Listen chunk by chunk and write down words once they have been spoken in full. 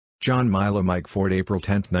John Milo Mike Ford April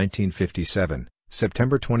 10, 1957,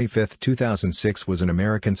 September 25, 2006 was an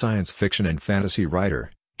American science fiction and fantasy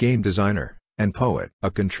writer, game designer, and poet.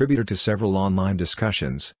 A contributor to several online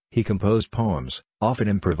discussions, he composed poems, often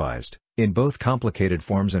improvised, in both complicated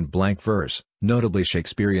forms and blank verse, notably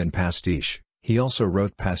Shakespearean pastiche. He also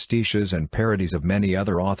wrote pastiches and parodies of many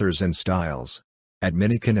other authors and styles. At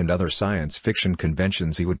Minicon and other science fiction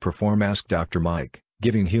conventions he would perform Ask Dr. Mike,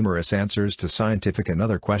 giving humorous answers to scientific and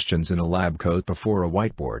other questions in a lab coat before a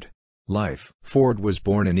whiteboard. Life. Ford was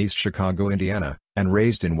born in East Chicago, Indiana, and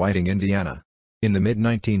raised in Whiting, Indiana. In the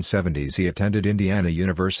mid-1970s he attended Indiana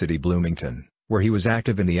University Bloomington, where he was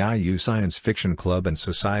active in the IU Science Fiction Club and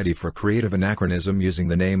Society for Creative Anachronism using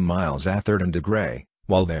the name Miles Atherton de Grey.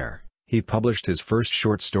 While there, he published his first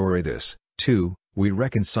short story This, Too, We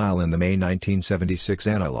Reconcile in the May 1976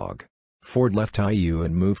 Analog. Ford left IU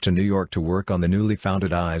and moved to New York to work on the newly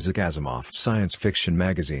founded Isaac Asimov science fiction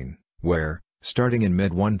magazine, where, starting in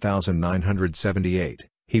mid-1978,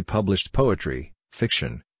 he published poetry,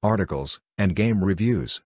 fiction, articles, and game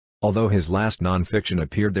reviews. Although his last non-fiction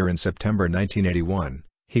appeared there in September 1981,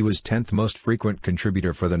 he was 10th most frequent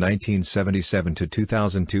contributor for the 1977 to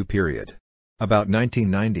 2002 period. About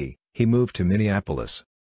 1990, he moved to Minneapolis.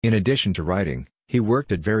 In addition to writing, he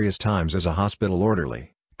worked at various times as a hospital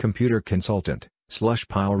orderly, computer consultant, slush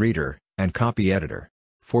pile reader, and copy editor.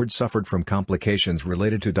 Ford suffered from complications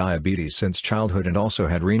related to diabetes since childhood and also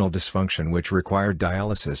had renal dysfunction which required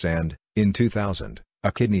dialysis and, in 2000,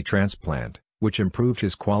 a kidney transplant, which improved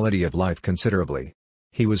his quality of life considerably.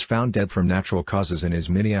 He was found dead from natural causes in his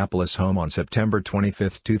Minneapolis home on September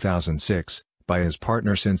 25, 2006, by his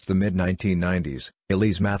partner since the mid-1990s,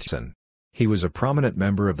 Elise Matheson. He was a prominent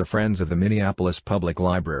member of the Friends of the Minneapolis Public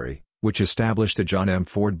Library, which established a John M.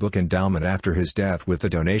 Ford Book Endowment after his death with the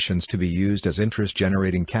donations to be used as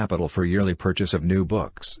interest-generating capital for yearly purchase of new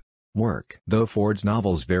books. Though Ford's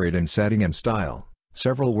novels varied in setting and style,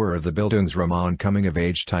 several were of the Bildungsroman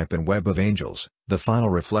coming-of-age type and Web of Angels, The Final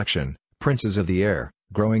Reflection, Princes of the Air,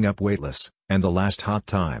 Growing Up Weightless, and The Last Hot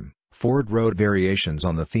Time. Ford wrote variations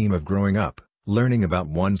on the theme of growing up, learning about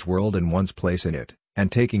one's world and one's place in it,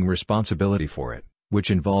 and taking responsibility for it, which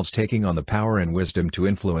involves taking on the power and wisdom to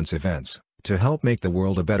influence events, to help make the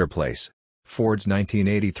world a better place. Ford's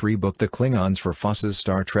 1983 book The Klingons for Foss's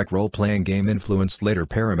Star Trek role-playing game influenced later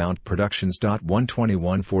Paramount Productions.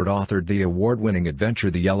 121 Ford authored the award-winning adventure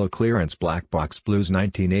The Yellow Clearance Black Box Blues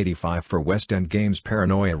 1985 for West End Games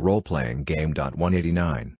Paranoia role-playing game.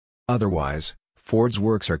 189. Otherwise, Ford's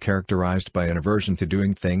works are characterized by an aversion to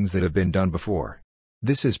doing things that have been done before.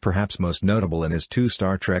 This is perhaps most notable in his two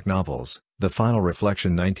Star Trek novels, The Final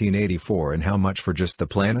Reflection 1984 and How Much for Just the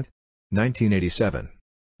Planet? 1987.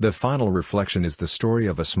 The Final Reflection is the story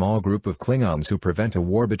of a small group of Klingons who prevent a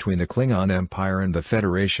war between the Klingon Empire and the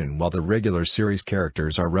Federation while the regular series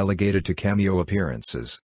characters are relegated to cameo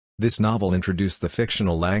appearances. This novel introduced the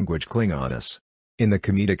fictional language Klingonus. In the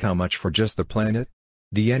comedic How Much for Just the Planet?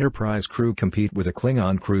 The Enterprise crew compete with a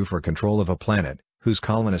Klingon crew for control of a planet, whose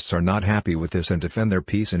colonists are not happy with this and defend their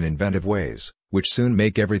peace in inventive ways, which soon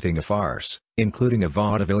make everything a farce, including a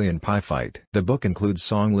vaudevillian pie fight. The book includes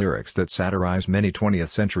song lyrics that satirize many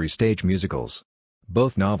 20th-century stage musicals.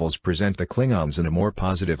 Both novels present the Klingons in a more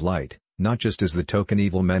positive light, not just as the token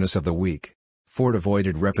evil menace of the weak. Ford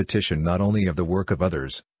avoided repetition not only of the work of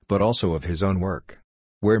others, but also of his own work.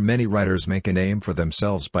 Where many writers make a name for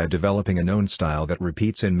themselves by developing a known style that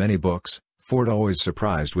repeats in many books, Ford always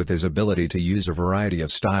surprised with his ability to use a variety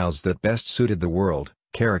of styles that best suited the world,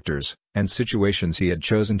 characters, and situations he had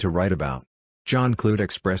chosen to write about. John Clute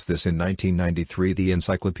expressed this in 1993 The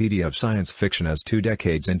Encyclopedia of Science Fiction. As 2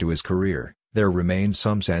 decades into his career, there remains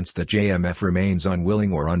some sense that JMF remains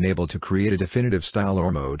unwilling or unable to create a definitive style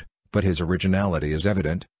or mode, but his originality is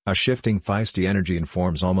evident, a shifting feisty energy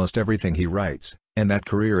informs almost everything he writes, and that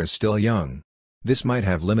career is still young. This might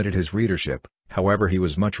have limited his readership, however he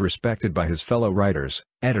was much respected by his fellow writers,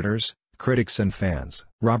 editors, critics and fans.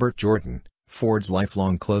 Robert Jordan, Ford's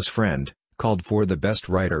lifelong close friend, called Ford the best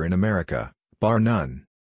writer in America, bar none.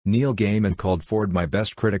 Neil Gaiman called Ford my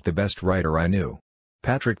best critic, the best writer I knew.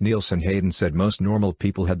 Patrick Nielsen Hayden said most normal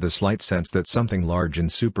people had the slight sense that something large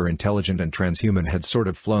and super intelligent and transhuman had sort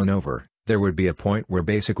of flown over. There would be a point where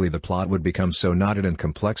basically the plot would become so knotted and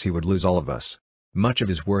complex he would lose all of us. Much of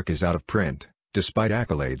his work is out of print. Despite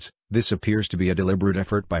accolades, this appears to be a deliberate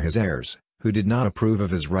effort by his heirs, who did not approve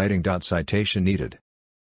of his writing. Citation needed.